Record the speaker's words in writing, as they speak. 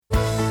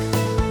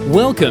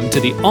Welcome to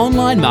the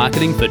Online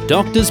Marketing for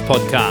Doctors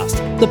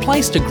podcast, the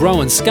place to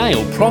grow and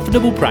scale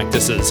profitable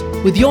practices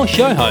with your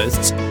show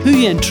hosts,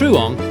 Huyen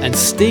Truong and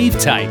Steve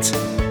Tate.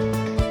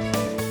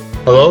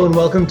 Hello and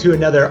welcome to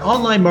another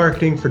Online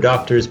Marketing for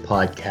Doctors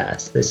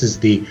podcast. This is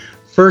the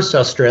first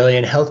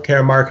Australian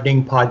healthcare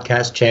marketing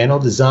podcast channel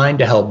designed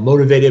to help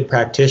motivated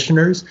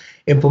practitioners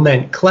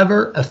implement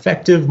clever,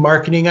 effective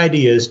marketing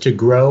ideas to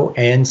grow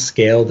and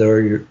scale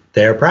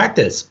their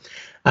practice.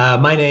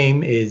 My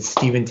name is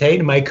Stephen Tate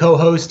and my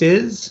co-host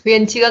is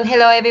Huyen Truong.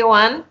 Hello,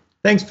 everyone.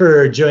 Thanks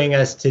for joining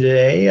us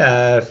today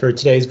for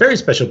today's very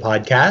special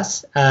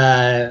podcast.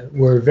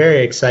 We're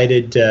very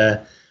excited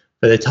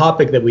for the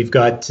topic that we've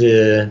got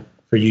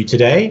for you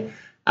today.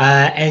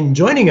 And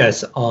joining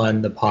us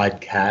on the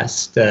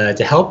podcast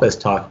to help us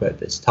talk about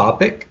this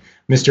topic,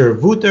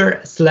 Mr. Wouter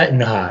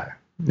Slettenhaar.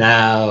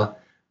 Now,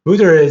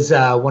 Wouter is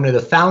one of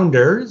the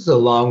founders,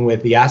 along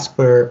with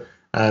Jasper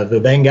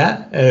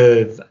Wibbenga,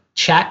 of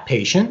Chat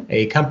Patient,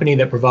 a company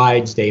that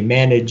provides a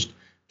managed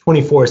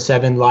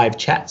 24/7 live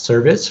chat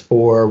service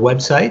for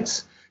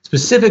websites,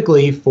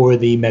 specifically for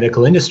the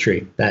medical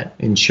industry, that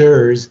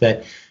ensures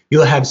that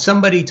you'll have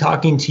somebody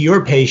talking to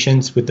your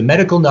patients with the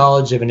medical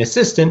knowledge of an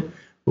assistant,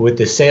 but with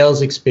the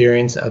sales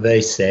experience of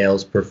a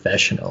sales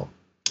professional.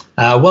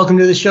 Welcome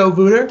to the show,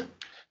 Wouter.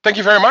 Thank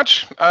you very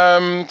much.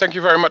 Thank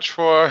you very much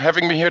for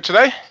having me here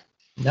today.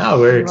 No,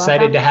 we're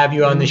excited to have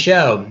you on the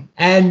show.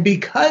 And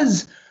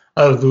because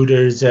of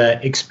Wouter's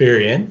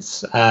experience,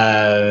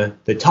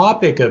 the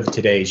topic of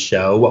today's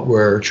show, what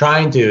we're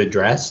trying to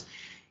address,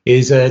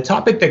 is a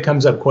topic that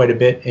comes up quite a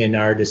bit in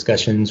our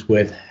discussions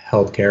with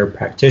healthcare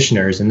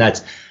practitioners, and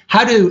that's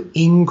how to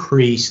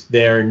increase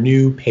their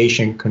new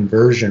patient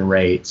conversion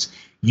rates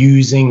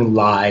using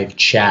live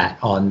chat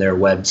on their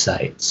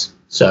websites.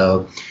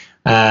 So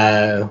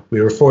we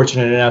were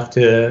fortunate enough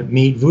to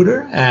meet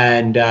Wouter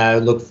and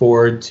look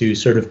forward to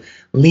sort of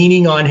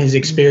leaning on his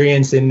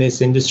experience in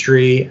this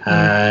industry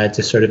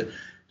to sort of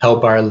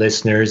help our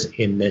listeners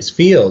in this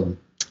field.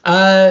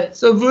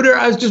 So Wouter,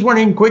 I was just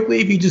wondering quickly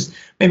if you just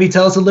maybe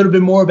tell us a little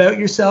bit more about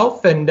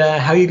yourself and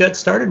how you got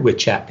started with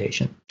Chat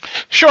Patient.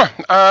 Sure.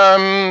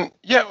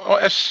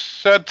 As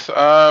said,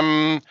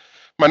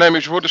 my name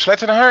is Wouter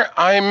Slettenhaar.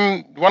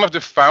 I'm one of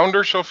the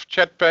founders of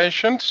Chat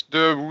Patient.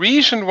 The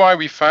reason why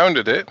we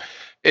founded it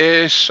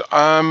is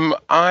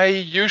I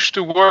used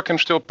to work and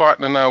still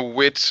partner now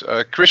with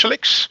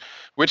Chrysalix,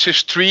 which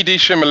is 3D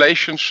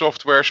simulation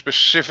software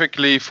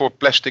specifically for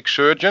plastic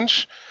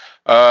surgeons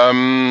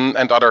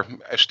and other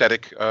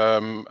aesthetic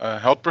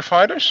health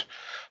providers.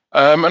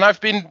 And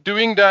I've been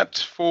doing that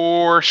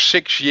for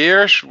 6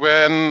 years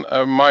when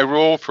my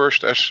role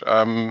first as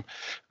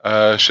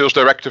sales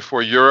director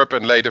for Europe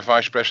and later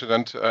vice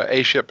president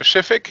Asia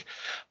Pacific.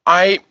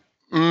 I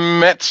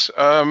met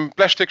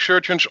plastic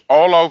surgeons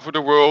all over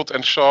the world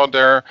and saw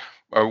their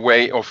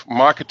way of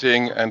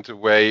marketing and the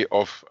way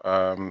of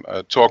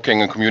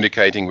talking and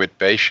communicating with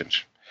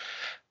patients.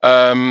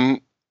 While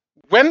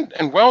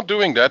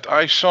doing that,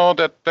 I saw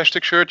that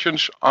plastic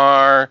surgeons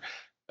are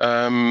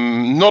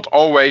not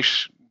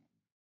always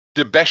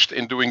the best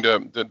in doing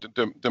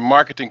the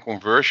marketing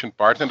conversion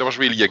part, and there was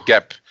really a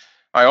gap.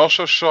 I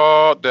also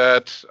saw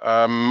that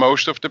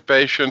most of the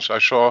patients I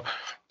saw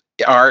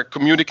are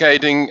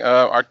communicating,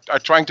 are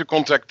trying to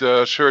contact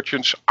the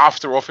surgeons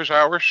after office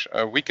hours,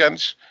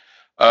 weekends.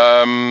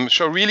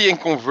 So really in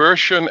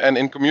conversion and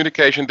in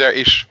communication, there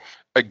is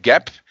a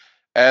gap,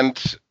 and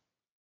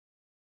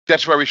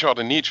that's where we saw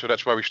the need. So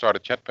that's why we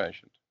started Chat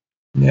Patient.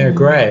 Yeah,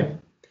 great.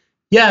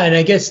 Yeah, and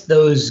I guess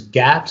those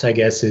gaps,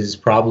 is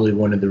probably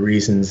one of the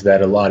reasons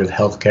that a lot of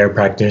healthcare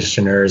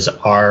practitioners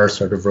are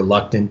sort of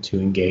reluctant to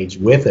engage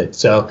with it.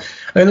 So,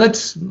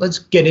 let's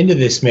get into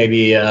this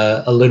maybe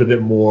a little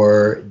bit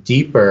more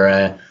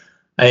deeper.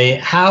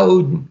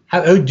 How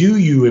do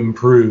you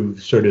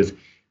improve sort of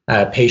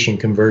patient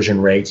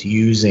conversion rates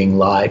using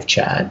live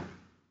chat?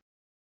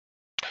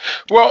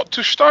 Well,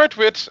 to start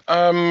with,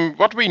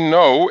 what we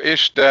know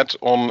is that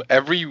on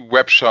every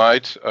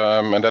website,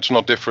 and that's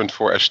not different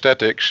for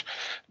aesthetics,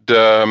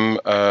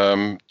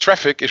 the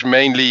traffic is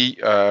mainly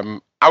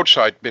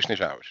outside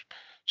business hours.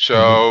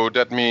 So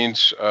that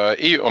means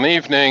on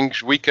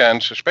evenings,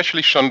 weekends,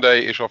 especially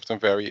Sunday is often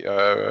very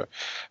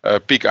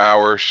peak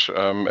hours,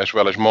 as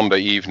well as Monday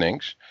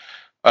evenings.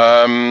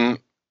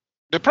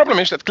 The problem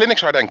is that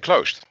clinics are then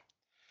closed.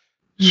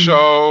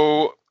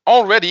 So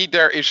already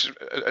there is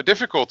a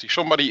difficulty.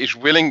 Somebody is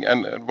willing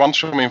and wants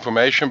some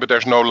information, but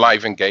there's no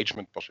live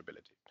engagement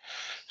possibility.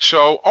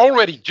 So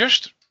already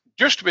just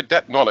with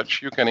that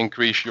knowledge, you can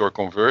increase your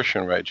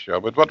conversion ratio.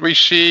 But what we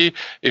see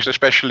is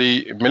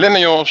especially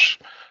millennials,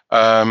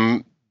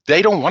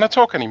 they don't want to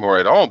talk anymore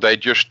at all. They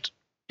just,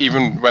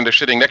 even when they're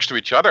sitting next to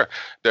each other,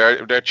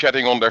 they're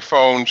chatting on their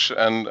phones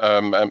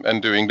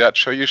and doing that.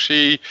 So you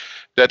see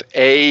that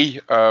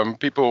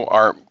people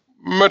are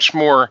much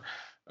more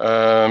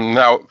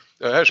now,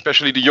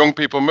 especially the young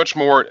people, much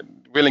more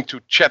willing to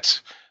chat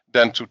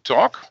than to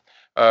talk.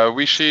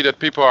 We see that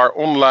people are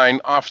online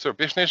after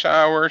business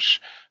hours.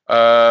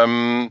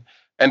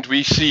 and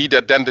we see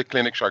that then the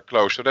clinics are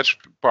closed. So that's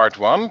part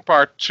one.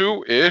 Part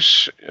two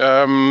is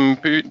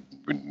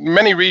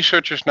many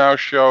researchers now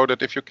show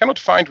that if you cannot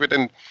find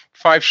within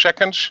 5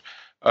 seconds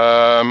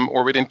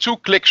or within 2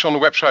 clicks on the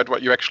website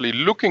what you're actually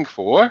looking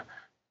for,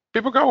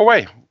 people go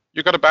away.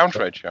 You got a bounce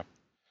ratio.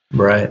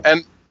 Right.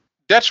 And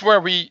that's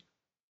where we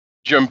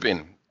jump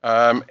in.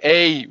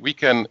 We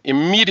can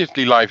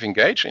immediately live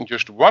engage in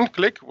just 1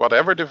 click,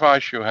 whatever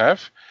device you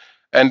have.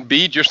 And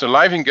B, just a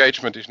live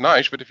engagement is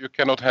nice, but if you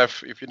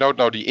don't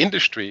know the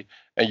industry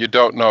and you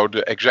don't know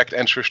the exact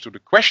answers to the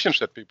questions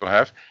that people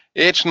have,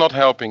 it's not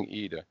helping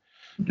either.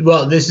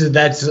 Well, there's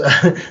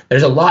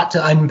a lot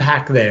to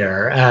unpack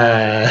there.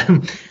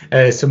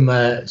 Some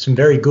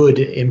very good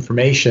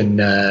information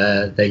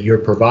that you're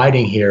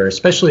providing here,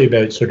 especially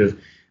about sort of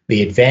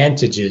the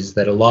advantages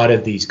that a lot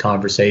of these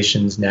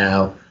conversations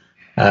now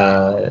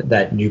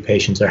that new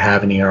patients are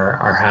having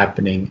are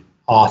happening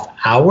off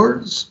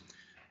hours,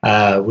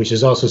 which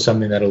is also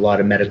something that a lot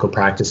of medical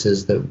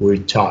practices that we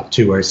talk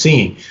to are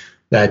seeing,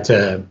 that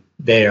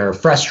they are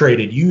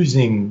frustrated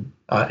using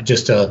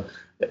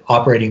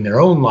operating their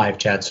own live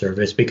chat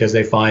service because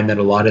they find that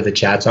a lot of the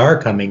chats are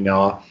coming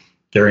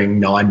during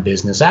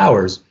non-business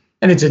hours,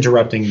 and it's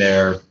interrupting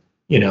their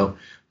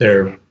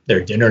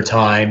dinner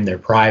time, their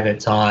private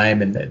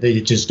time, and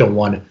they just don't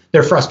want to.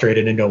 They're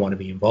frustrated and don't want to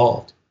be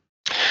involved.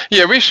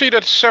 Yeah, we see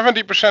that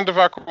 70% of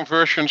our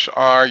conversions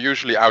are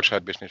usually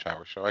outside business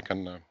hours, so I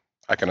can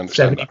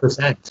understand 70%,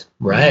 that.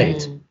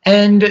 Right?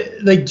 And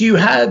do you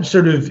have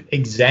sort of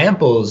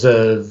examples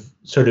of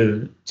sort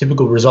of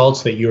typical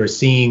results that you are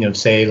seeing of,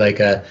 say, like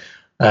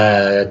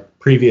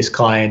previous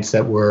clients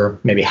that were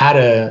maybe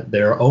had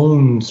their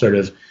own sort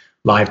of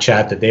live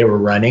chat that they were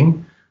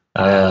running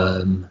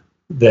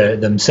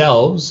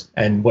themselves,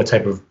 and what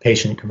type of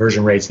patient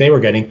conversion rates they were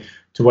getting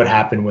to what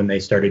happened when they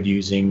started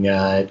using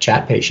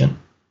Chat Patient?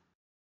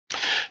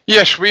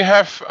 Yes, we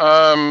have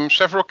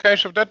several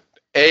cases of that.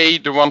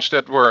 The ones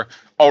that were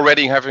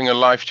already having a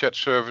live chat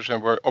service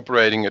and were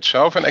operating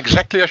itself. And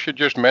exactly as you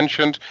just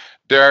mentioned,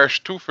 there's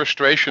 2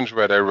 frustrations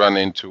where they run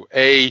into.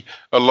 A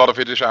lot of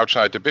it is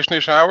outside the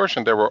business hours,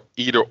 and they were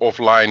either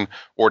offline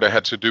or they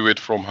had to do it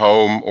from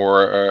home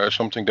or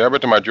something there,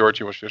 but the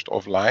majority was just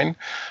offline.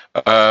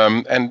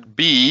 And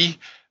B,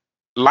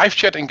 live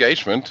chat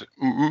engagement,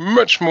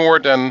 much more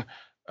than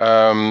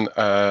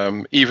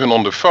even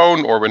on the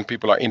phone or when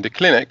people are in the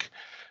clinic.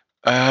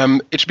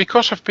 It's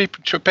because of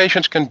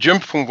patients can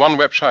jump from one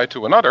website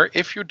to another.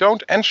 If you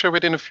don't answer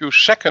within a few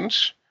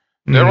seconds,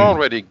 they're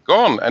already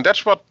gone. And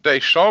that's what they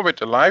saw with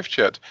the live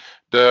chat.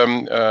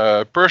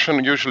 The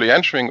person usually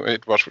answering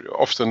it was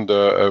often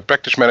the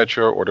practice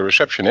manager or the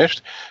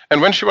receptionist.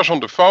 And when she was on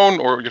the phone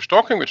or just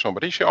talking with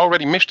somebody, she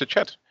already missed the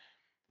chat.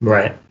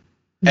 Right.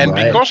 And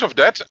because of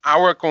that,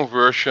 our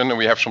conversion, and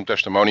we have some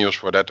testimonials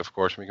for that, of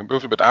course, we can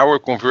prove it, but our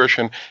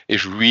conversion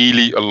is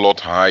really a lot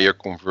higher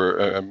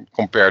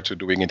compared to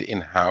doing it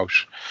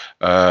in-house.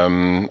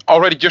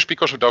 Already just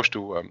because of those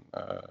two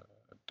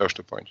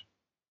points.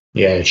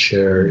 Yeah,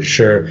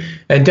 sure.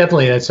 And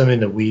definitely that's something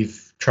that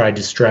we've tried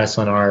to stress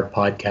on our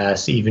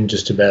podcast, even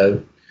just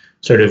about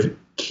sort of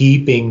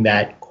keeping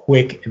that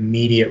quick,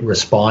 immediate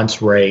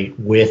response rate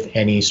with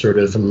any sort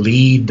of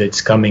lead that's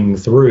coming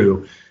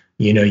through.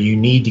 You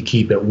need to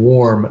keep it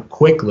warm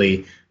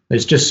quickly.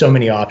 There's just so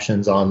many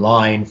options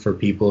online for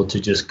people to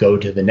just go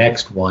to the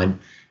next one.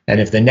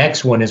 And if the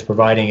next one is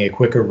providing a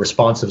quicker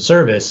responsive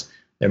service,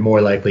 they're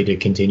more likely to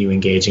continue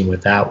engaging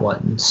with that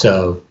one.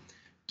 So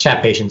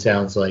Chat Patient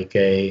sounds like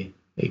a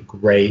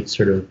great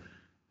sort of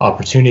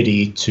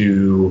opportunity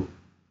to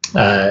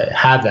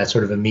have that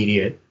sort of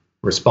immediate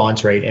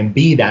response rate and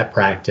be that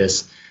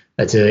practice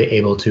that's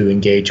able to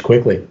engage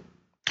quickly.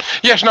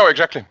 Yes, no,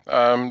 exactly.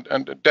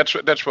 And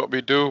that's what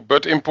we do.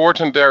 But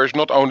important there is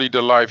not only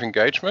the live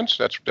engagements.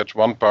 That's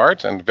one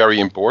part and very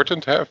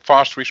important.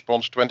 Fast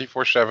response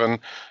 24/7.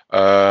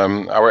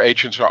 Our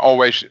agents are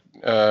always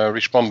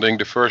responding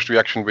the first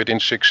reaction within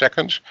 6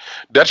 seconds.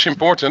 That's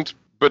important.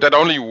 But that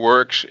only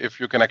works if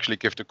you can actually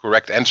give the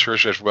correct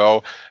answers as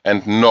well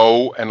and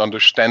know and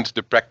understand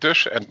the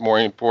practice. And more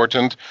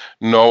important,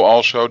 know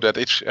also that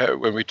it's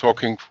when we're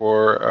talking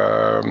for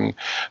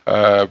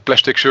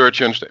plastic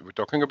surgeons, that we're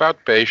talking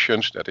about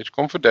patients, that it's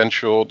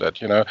confidential,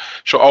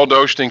 so all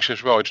those things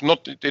as well.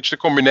 It's the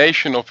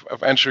combination of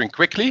answering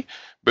quickly,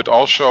 but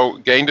also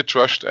gain the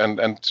trust and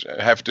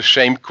have the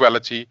same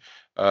quality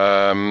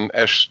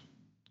as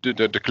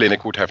the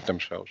clinic would have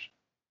themselves.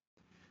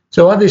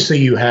 So obviously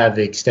you have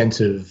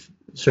extensive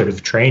sort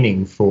of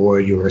training for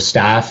your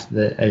staff.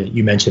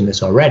 You mentioned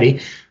this already,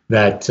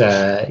 that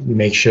you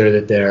make sure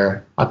that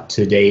they're up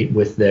to date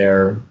with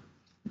their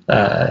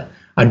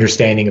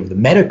understanding of the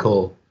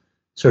medical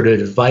sort of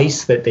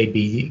advice that they'd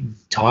be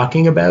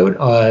talking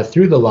about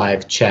through the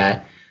live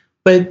chat.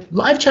 But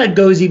live chat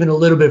goes even a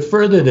little bit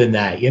further than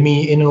that. I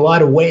mean, in a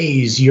lot of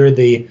ways, you're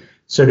the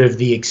sort of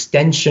the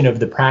extension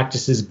of the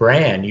practice's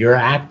brand. You're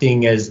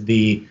acting as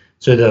the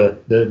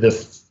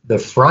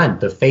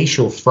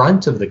facial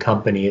front of the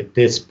company at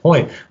this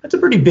point. That's a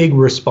pretty big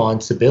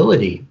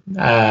responsibility.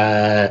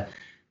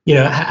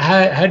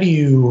 how do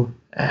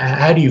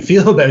you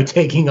feel about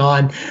taking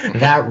on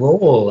that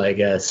role, I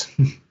guess?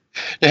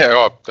 Yeah,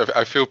 well,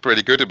 I feel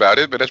pretty good about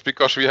it, but that's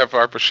because we have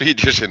our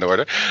procedures in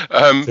order.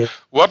 Sure.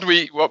 What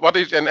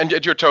is, and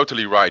you're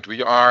totally right.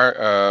 We are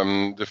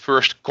the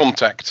first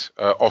contact,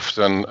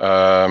 often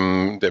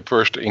the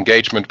first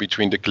engagement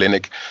between the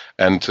clinic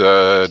and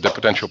the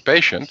potential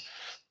patient.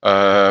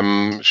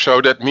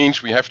 So that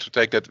means we have to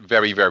take that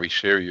very, very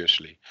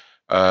seriously.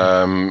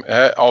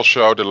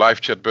 Also, the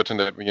live chat button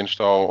that we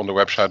install on the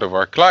website of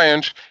our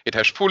clients, it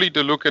has fully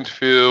the look and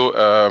feel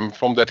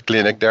from that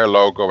clinic, their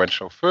logo and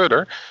so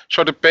further.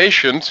 So the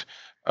patient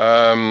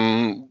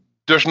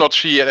does not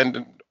see it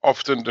and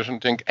often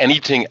doesn't think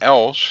anything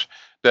else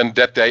than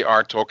that they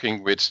are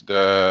talking with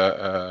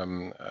the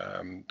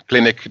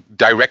clinic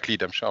directly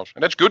themselves.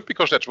 And that's good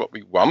because that's what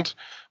we want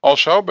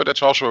also, but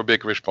that's also a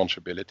big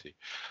responsibility.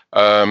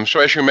 So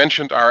as you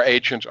mentioned, our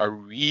agents are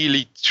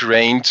really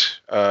trained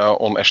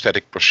on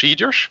aesthetic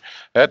procedures.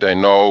 They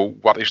know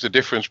what is the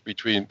difference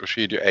between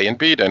procedure A and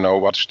B. They know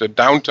what's the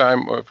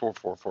downtime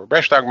for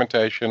breast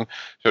augmentation.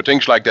 So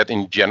things like that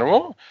in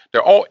general.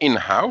 They're all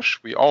in-house.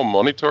 We all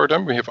monitor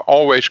them. We have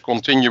always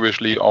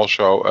continuously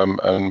also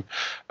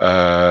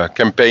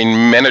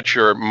campaign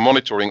manager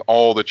monitoring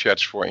all the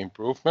chats for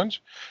improvement.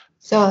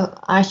 So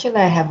actually,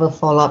 I have a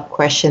follow-up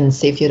question,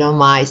 if you don't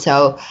mind.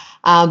 So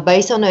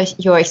based on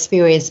your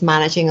experience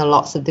managing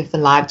lots of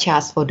different live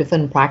chats for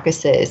different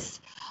practices,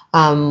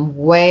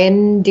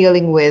 when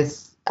dealing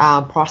with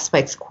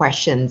prospects'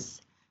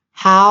 questions,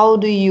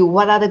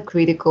 what are the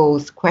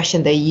critical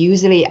questions they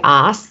usually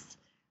ask,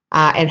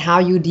 and how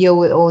you deal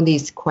with all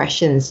these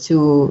questions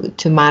to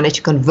manage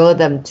to convert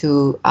them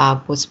to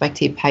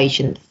prospective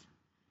patients?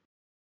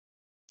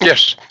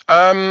 Yes.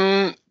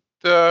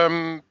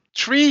 The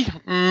three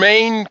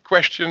main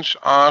questions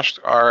asked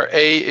are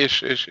A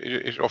is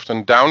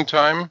often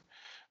downtime,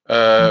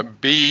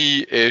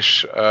 B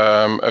is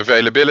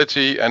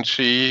availability, and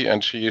C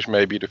is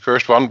maybe the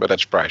first one, but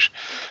that's price.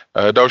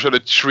 Those are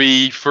the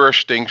three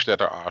first things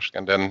that are asked,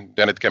 and then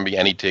it can be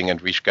anything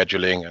and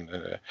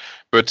rescheduling,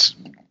 but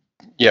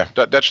yeah,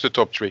 that's the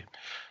top three.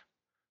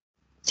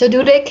 So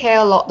do they care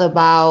a lot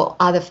about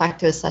other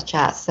factors such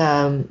as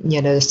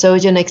the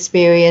surgeon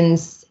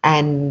experience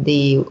and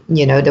the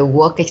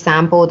work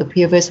example, the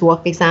previous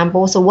work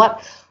example? So what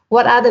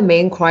are the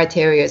main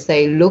criteria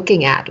they're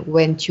looking at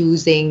when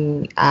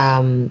choosing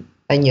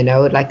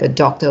like a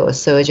doctor or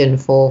surgeon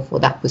for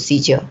that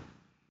procedure?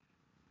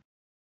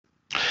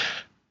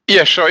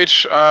 Yeah, so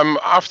it's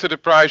after the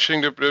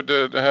pricing,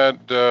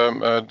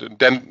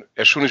 then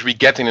as soon as we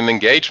get in an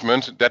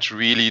engagement, that's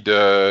really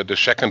the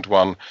second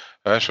one.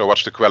 So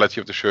what's the quality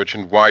of the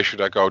surgeon? Why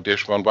should I go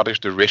this one? What is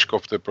the risk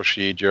of the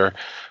procedure?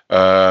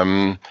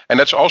 And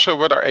that's also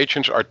what our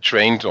agents are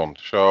trained on.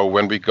 So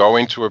when we go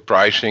into a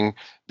pricing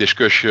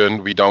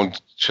discussion, we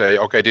don't say,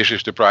 okay, this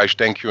is the price,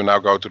 thank you, now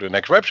go to the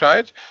next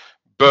website.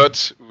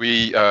 But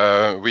we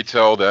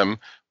tell them,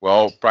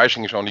 well,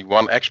 pricing is only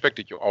one aspect,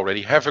 that you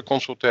already have a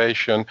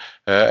consultation,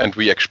 and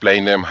we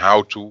explain them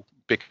how to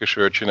pick a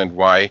surgeon and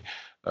why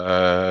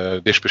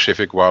this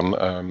specific one,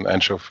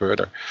 and so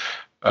further.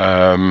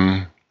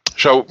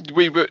 So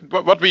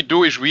what we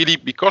do is really,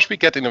 because we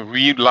get in a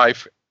real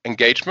life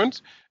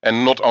engagement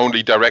and not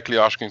only directly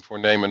asking for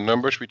name and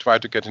numbers, we try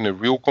to get in a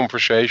real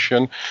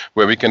conversation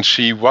where we can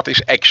see what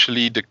is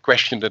actually the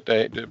question that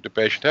the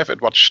patient have,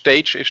 at what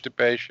stage is the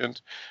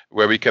patient,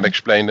 where we can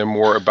explain them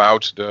more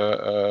about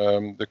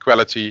the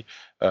quality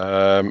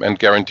and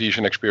guarantees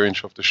and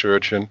experience of the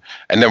surgeon.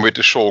 And then with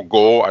the sole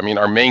goal, I mean,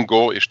 our main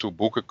goal is to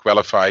book a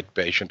qualified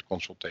patient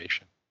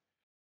consultation.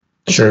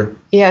 Sure.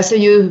 Yeah, so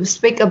you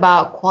speak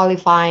about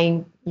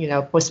qualifying,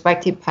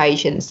 prospective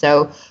patients.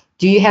 So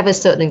do you have a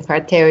certain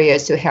criteria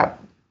to help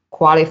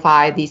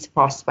qualify these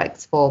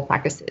prospects for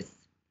practices?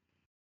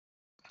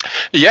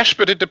 Yes,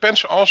 but it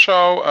depends also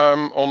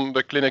on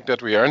the clinic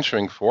that we are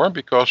answering for,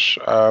 because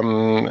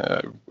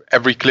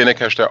every clinic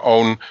has their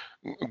own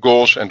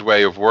goals and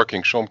way of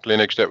working. Some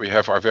clinics that we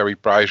have are very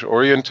price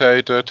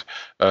orientated,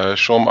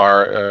 some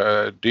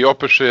are the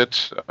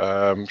opposite,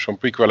 some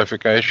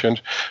pre-qualifications.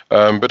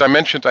 But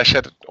I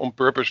said on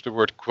purpose the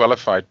word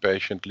qualified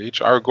patient leads.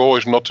 Our goal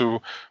is not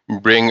to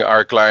bring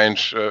our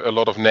clients a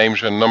lot of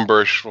names and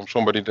numbers from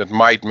somebody that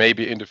might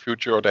maybe in the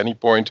future or at any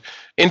point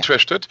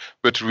interested,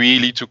 but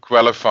really to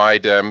qualify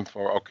them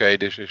for, okay,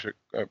 this is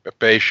a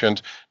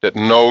patient that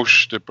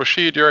knows the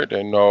procedure,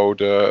 they know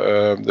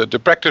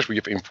the practice, we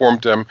have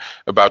informed them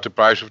about the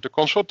price of the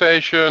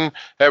consultation.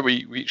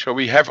 So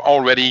we have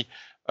already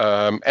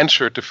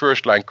answered the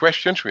first line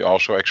questions. We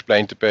also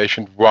explained to the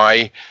patient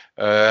why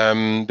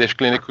this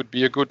clinic could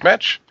be a good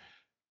match.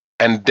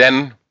 And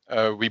then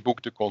we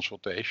book the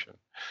consultation.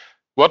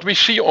 What we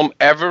see on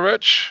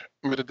average,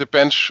 but it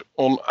depends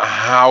on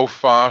how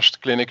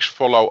fast clinics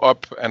follow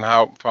up and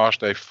how fast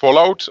they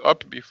followed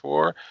up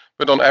before.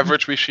 But on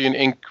average, we see an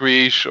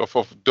increase of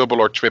double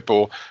or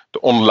triple the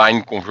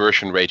online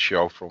conversion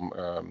ratio from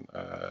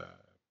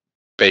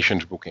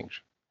patients' bookings.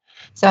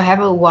 So I have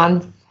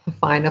one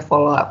final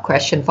follow-up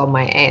question from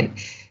my end.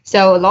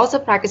 So lots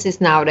of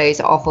practices nowadays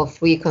offer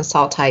free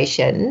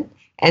consultation,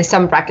 and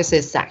some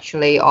practices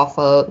actually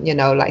offer,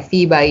 like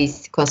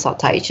fee-based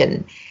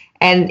consultation.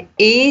 And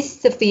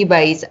is the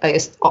fee-based an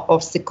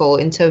obstacle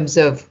in terms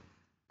of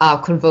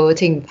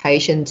converting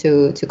patient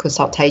to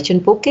consultation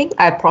booking,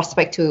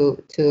 prospect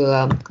to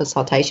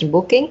consultation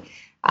booking?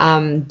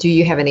 Do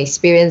you have any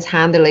experience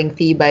handling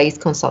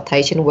fee-based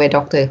consultation where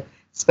doctor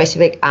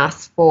specific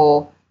asks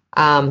for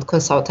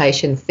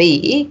consultation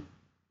fee?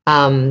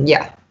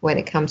 When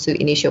it comes to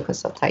initial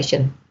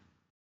consultation.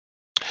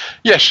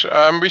 Yes,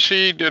 we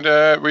see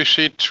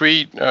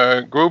three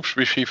groups.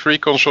 We see free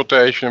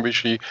consultation, we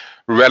see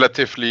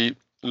relatively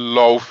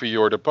low fee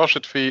or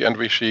deposit fee, and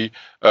we see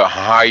a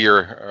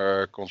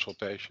higher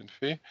consultation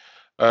fee.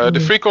 The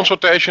free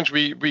consultations,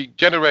 we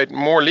generate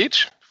more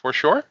leads for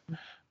sure,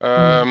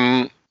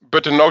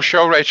 but the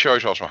no-show ratio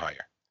is also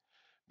higher.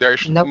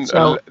 There's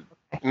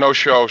no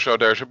show, so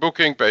there's a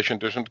booking,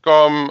 patient doesn't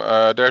come,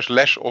 there's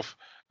less of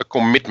a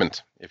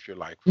commitment, if you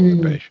like, from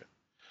the patient.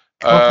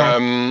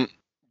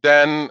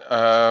 Then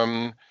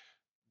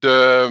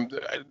the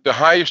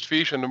highest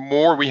fees, and the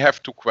more we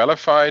have to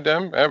qualify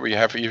them. We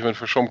have even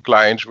for some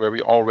clients where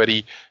we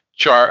already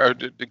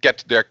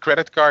get their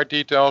credit card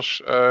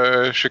details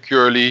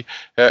securely.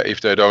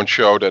 If they don't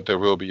show that, there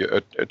will be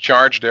a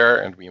charge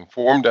there, and we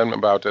inform them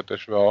about that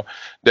as well.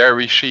 There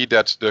we see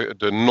that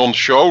the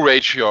non-show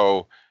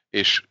ratio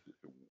is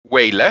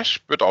way less,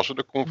 but also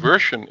the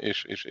conversion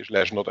is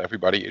less. Not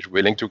everybody is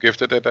willing to give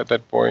that at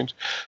that point.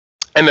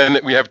 And then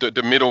we have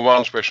the middle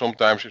ones where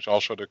sometimes it's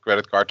also the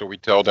credit card that we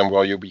tell them,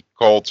 well, you'll be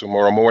called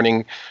tomorrow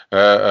morning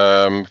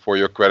for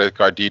your credit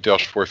card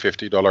details for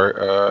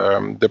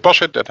 $50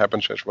 deposit. That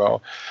happens as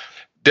well.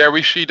 There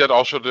we see that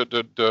also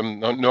the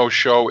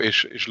no-show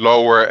is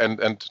lower, and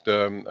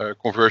the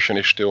conversion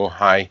is still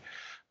high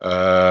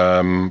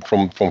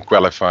from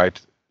qualified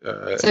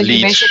so leads.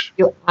 You mentioned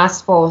you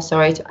ask for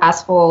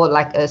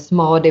like a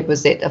small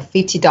deposit of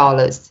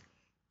 $50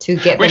 to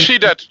get. We see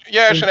that,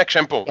 as an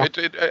example. Yeah.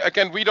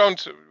 Again, we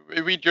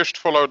just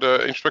follow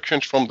the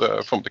instructions from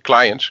the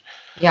clients.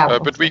 Yeah.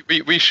 But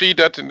we see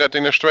that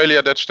in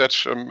Australia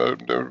that's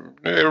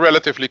a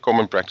relatively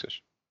common practice.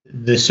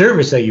 The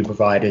service that you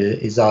provide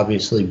is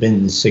obviously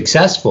been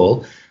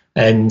successful,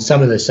 and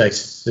some of the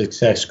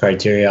success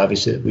criteria,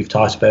 obviously, that we've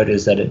talked about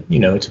is that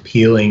it's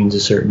appealing to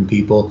certain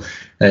people,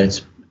 and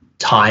it's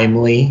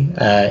timely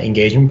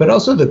engagement, but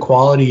also the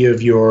quality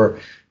of your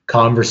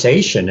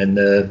conversation and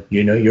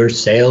your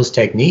sales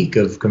technique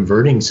of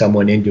converting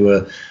someone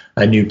into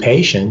a new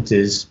patient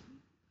is,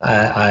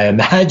 I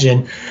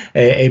imagine,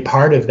 a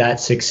part of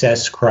that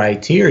success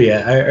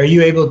criteria. Are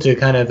you able to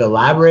kind of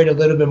elaborate a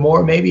little bit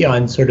more maybe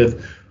on sort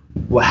of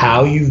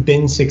how you've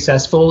been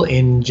successful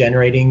in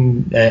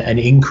generating an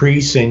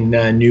increase in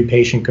new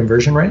patient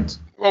conversion rates?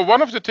 Well,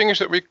 one of the things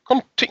that we're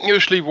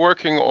continuously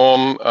working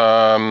on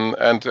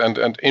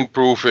and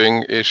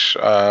improving is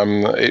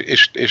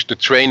the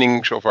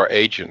trainings of our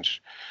agents,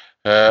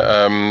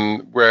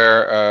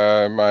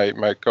 where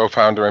my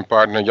co-founder and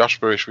partner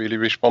Jasper is really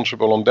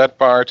responsible on that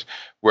part,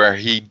 where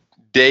he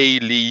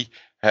daily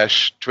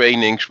has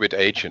trainings with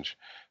agents.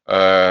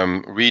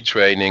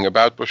 Retraining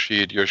about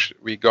procedures.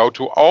 We go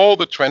to all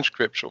the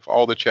transcripts of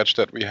all the chats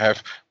that we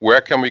have. Where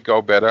can we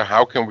go better?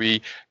 How can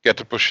we get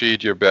the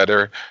procedure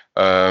better?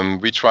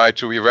 We try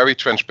to be very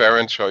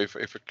transparent. So if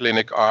a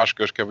clinic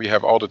asks us, can we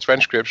have all the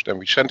transcripts, then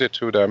we send it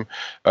to them.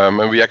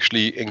 And we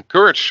actually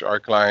encourage our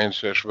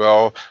clients as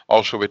well,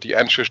 also with the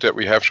answers that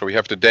we have. So we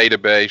have the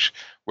database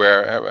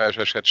where, as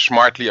I said,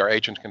 smartly our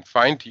agents can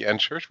find the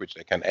answers, which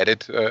they can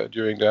edit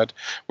during that.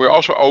 We're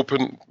also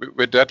open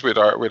with that with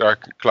our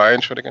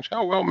clients, so they can say,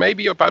 oh, well,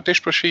 maybe about this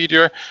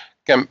procedure,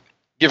 can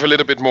give a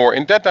little bit more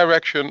in that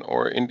direction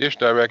or in this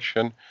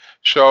direction.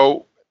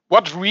 So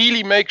what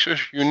really makes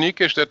us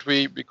unique is that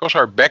because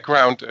our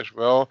background as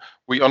well,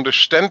 we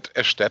understand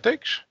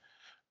aesthetics,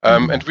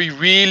 and we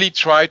really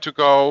try to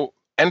go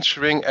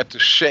answering at the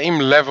same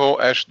level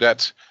as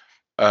that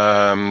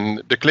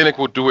the clinic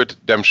would do it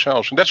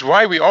themselves. And that's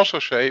why we also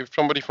say if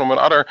somebody from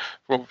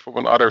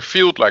another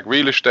field like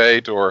real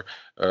estate or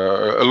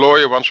a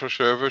lawyer wants our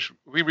service,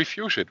 we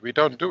refuse it. We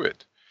don't do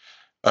it.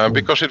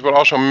 Because it will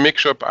also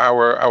mix up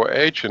our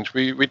agents.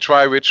 We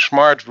try with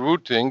smart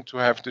routing to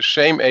have the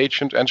same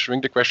agent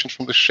answering the questions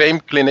from the same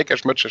clinic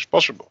as much as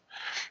possible.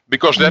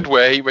 Because that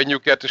way, when you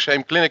get the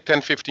same clinic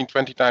 10, 15,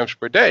 20 times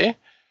per day,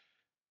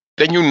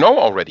 then you know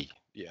already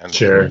the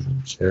answer.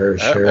 Sure.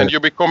 And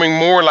you're becoming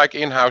more like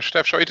in-house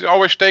staff. So it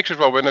always takes as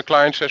well when a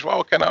client says,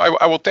 well,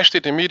 I will test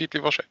it immediately.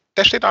 Well,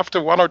 test it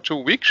after 1 or 2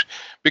 weeks.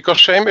 Because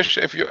same as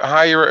if you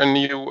hire a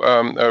new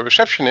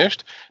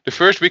receptionist, the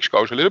first weeks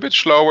goes a little bit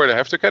slower. They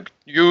have to get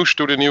used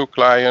to the new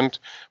client.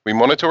 We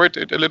monitor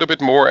it a little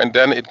bit more, and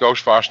then it goes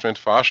faster and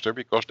faster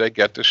because they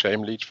get the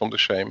same leads from the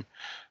same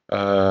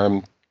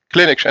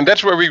clinics. And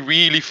that's where we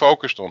really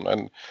focused on.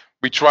 And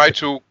we try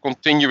to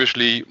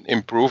continuously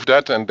improve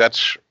that. And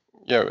that's,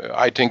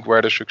 I think,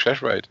 where the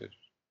success rate is.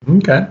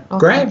 Okay,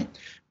 great.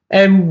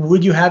 And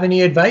would you have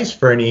any advice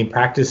for any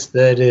practice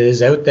that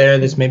is out there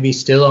that's maybe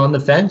still on the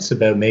fence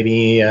about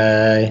maybe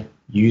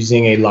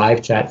using a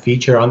live chat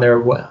feature on their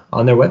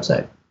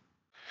website?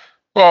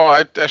 Well,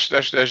 as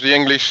the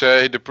English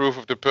say, the proof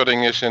of the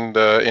pudding is in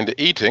the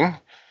eating.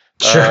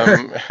 Sure.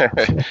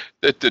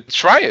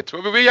 Try it.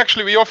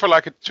 We offer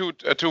like a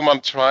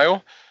 2-month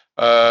trial,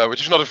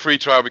 which is not a free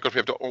trial because we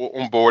have the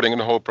onboarding and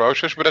the whole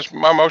process. But that's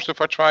how most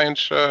of our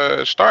clients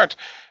start.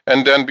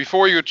 And then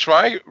before you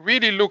try,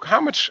 really look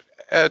how much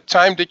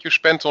time did you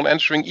spend on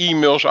answering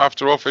emails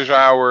after office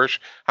hours?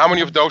 How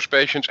many of those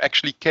patients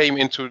actually came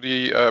into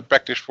the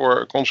practice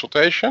for a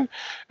consultation?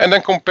 And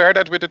then compare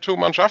that with the 2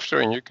 months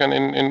after. And you can,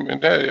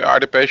 are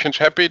the patients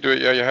happy?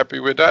 Are you happy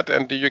with that?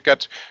 And do you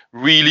get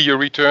really a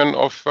return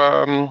of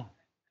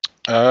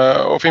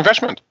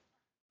investment?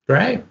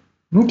 Great.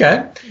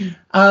 Okay.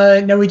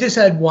 Now we just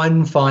had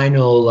one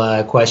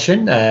final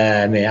question.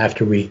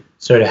 After we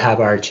sort of have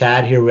our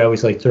chat here, we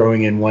always like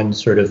throwing in one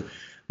sort of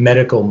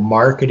medical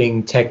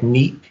marketing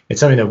technique. It's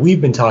something that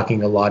we've been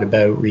talking a lot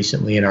about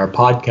recently in our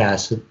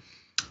podcast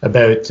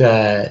about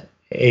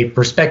a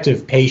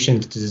prospective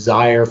patient's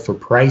desire for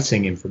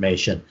pricing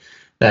information.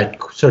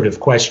 That sort of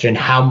question,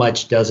 how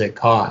much does it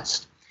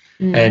cost?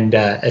 And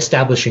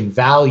establishing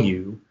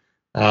value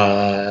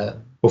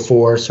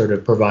before sort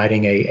of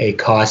providing a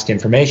cost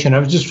information. I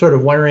was just sort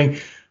of wondering,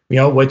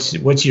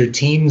 what's your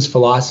team's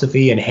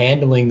philosophy in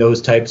handling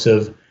those types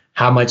of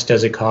how much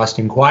does it cost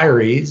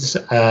inquiries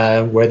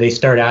where they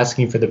start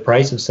asking for the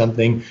price of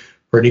something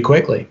pretty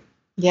quickly?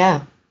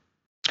 Yeah.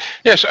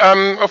 Yes.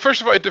 Well,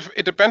 first of all,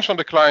 it depends on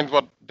the client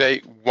what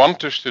they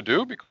want us to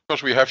do,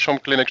 because we have some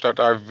clinics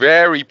that are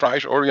very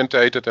price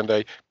orientated and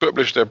they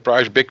publish their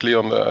price bigly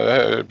on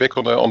their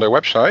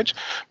websites.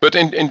 But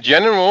in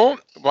general,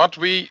 what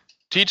we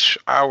teach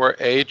our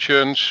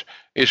agents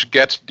is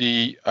get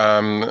the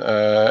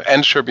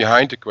answer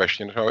behind the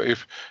question. So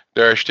if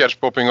there's chats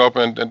popping up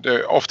and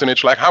often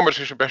it's like, how much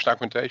is your best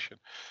augmentation?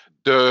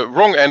 The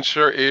wrong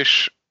answer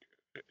is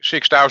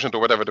 6,000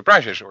 or whatever the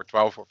price is, or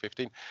 12 or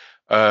 15.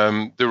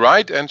 The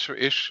right answer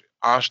is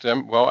ask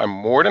them, well, I'm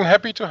more than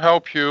happy to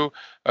help you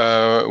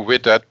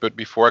with that, but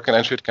before I can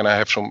answer it, can I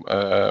have some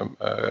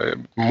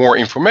more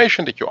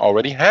information that you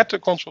already had the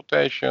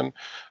consultation?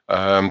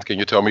 Can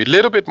you tell me a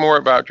little bit more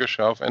about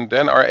yourself? And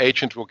then our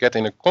agent will get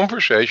in a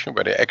conversation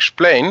where they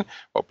explain,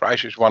 well,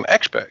 price is one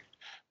aspect,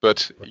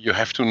 but you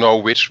have to know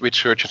which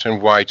surgeons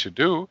and why to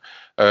do.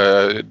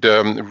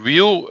 The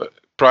real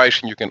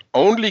pricing you can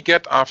only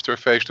get after a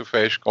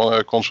face-to-face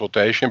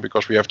consultation,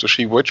 because we have to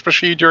see which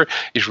procedure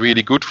is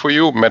really good for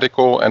you,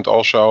 medical, and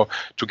also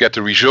to get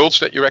the results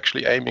that you're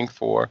actually aiming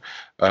for.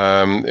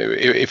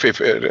 If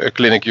a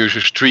clinic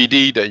uses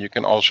 3D, then you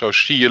can also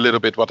see a little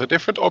bit what the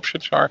different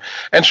options are,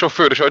 and so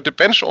further. So it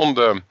depends on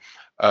the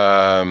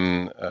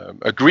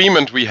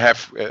agreement we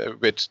have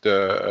with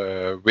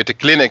the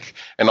clinic,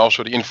 and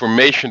also the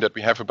information that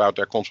we have about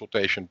their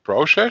consultation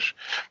process.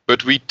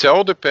 But we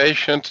tell the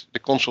patient the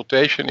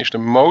consultation is the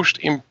most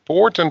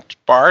important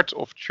part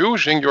of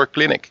choosing your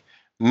clinic,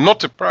 not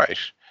the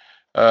price.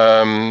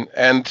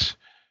 And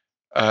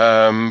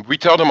we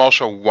tell them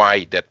also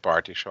why that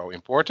part is so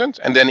important.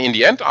 And then in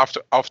the end,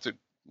 after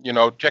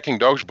checking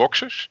those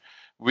boxes,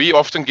 we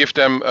often give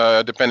them,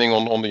 depending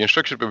on the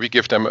instructions, but we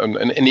give them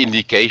an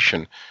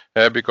indication,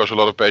 because a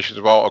lot of patients,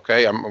 well,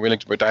 okay, I'm willing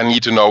to, but I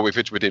need to know if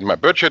it's within my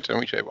budget. And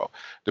we say, well,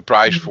 the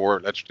price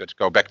for, let's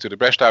go back to the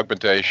breast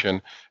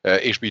augmentation,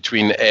 is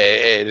between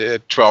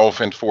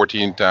 $12,000 and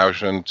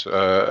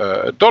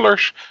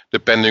 $14,000,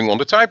 depending on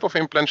the type of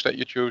implants that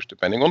you choose,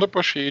 depending on the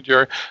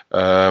procedure,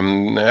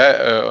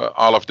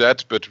 all of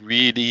that, but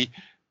really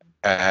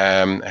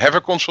have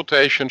a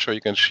consultation so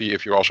you can see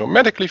if you're also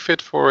medically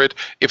fit for it,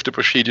 if the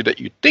procedure that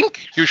you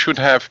think you should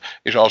have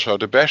is also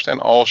the best,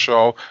 and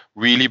also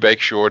really make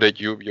sure that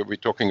we're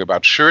talking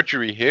about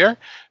surgery here,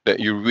 that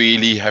you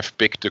really have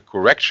picked the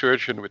correct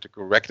surgeon with the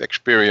correct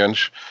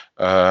experience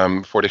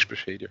for this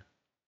procedure.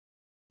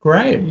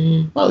 Great.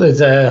 Well,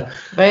 there's a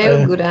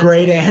good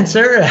great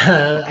answer.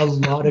 A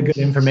lot of good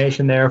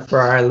information there for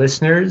our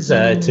listeners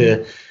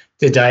to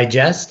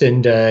digest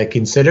and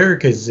consider,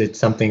 because it's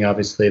something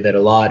obviously that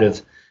a lot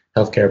of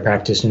healthcare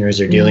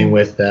practitioners are dealing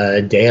with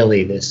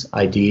daily, this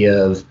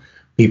idea of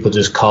people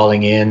just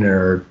calling in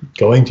or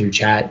going through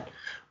chat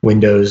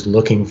windows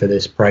looking for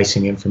this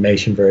pricing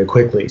information very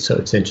quickly. So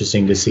it's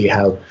interesting to see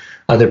how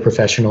other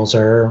professionals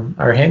are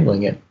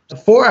handling it.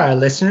 For our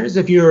listeners,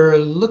 if you're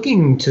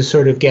looking to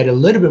sort of get a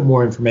little bit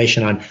more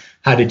information on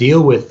how to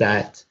deal with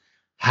that,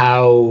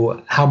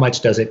 how much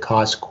does it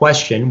cost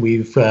question,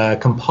 we've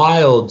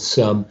compiled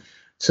some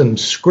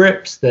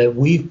scripts that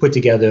we've put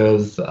together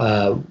of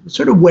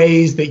sort of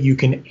ways that you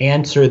can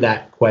answer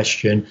that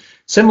question,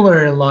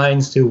 similar in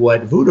lines to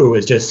what Wouter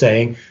was just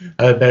saying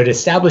about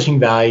establishing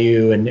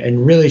value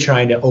and really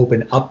trying to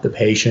open up the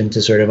patient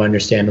to sort of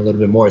understand a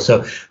little bit more.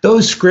 So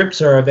those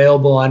scripts are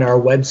available on our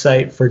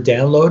website for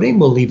downloading.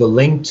 We'll leave a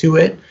link to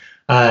it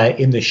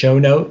in the show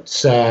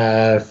notes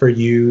for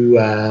you,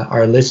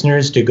 our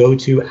listeners, to go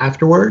to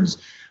afterwards.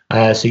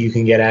 So you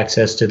can get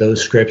access to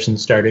those scripts and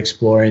start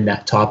exploring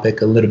that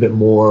topic a little bit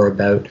more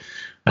about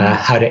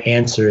how to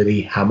answer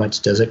the how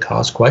much does it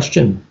cost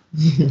question.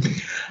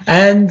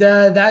 And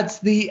that's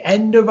the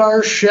end of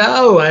our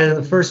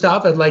show. First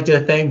off, I'd like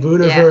to thank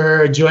Vuda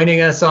for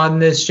joining us on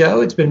this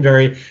show. It's been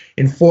very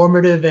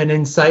informative and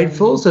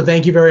insightful. So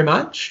thank you very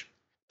much.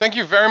 Thank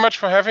you very much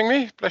for having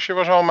me. Pleasure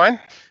was all mine.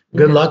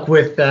 Good luck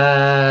with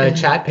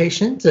Chat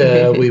Patient.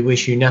 We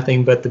wish you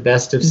nothing but the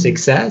best of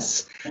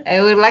success.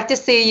 I would like to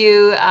see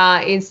you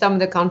in some of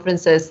the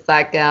conferences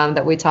like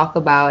that we talk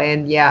about,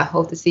 and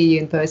hope to see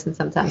you in person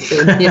sometime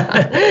soon.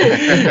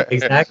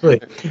 Exactly.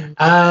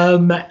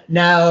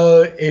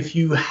 Now, if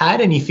you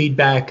had any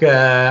feedback,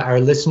 our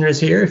listeners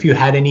here, if you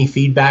had any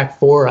feedback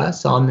for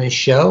us on this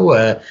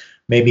show,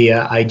 maybe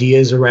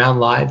ideas around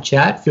live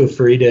chat, feel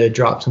free to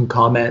drop some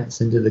comments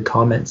into the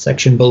comment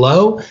section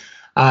below.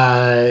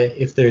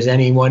 If there's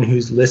anyone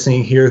who's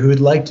listening here who'd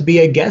like to be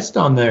a guest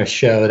on their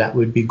show, that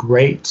would be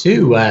great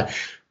too.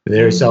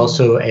 There's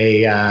also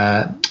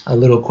a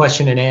little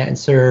question and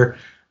answer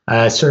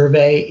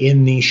survey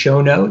in the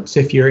show notes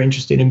if you're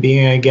interested in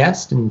being a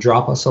guest, and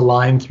drop us a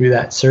line through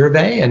that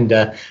survey, and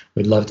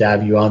we'd love to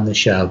have you on the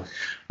show.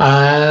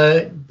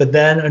 But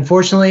then,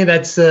 unfortunately,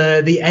 that's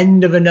the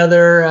end of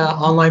another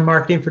Online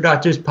Marketing for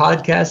Doctors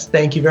podcast.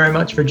 Thank you very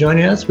much for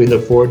joining us. We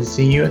look forward to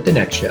seeing you at the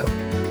next show.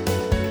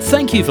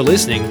 Thank you for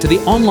listening to the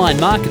Online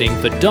Marketing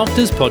for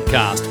Doctors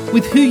podcast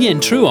with Huyen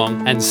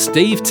Truong and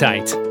Steve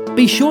Tate.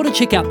 Be sure to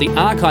check out the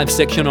archive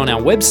section on our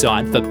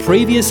website for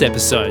previous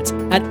episodes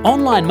at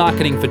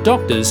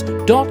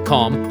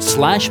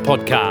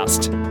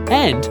onlinemarketingfordoctors.com/podcast.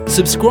 And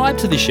subscribe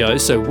to the show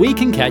so we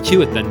can catch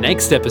you at the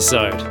next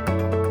episode.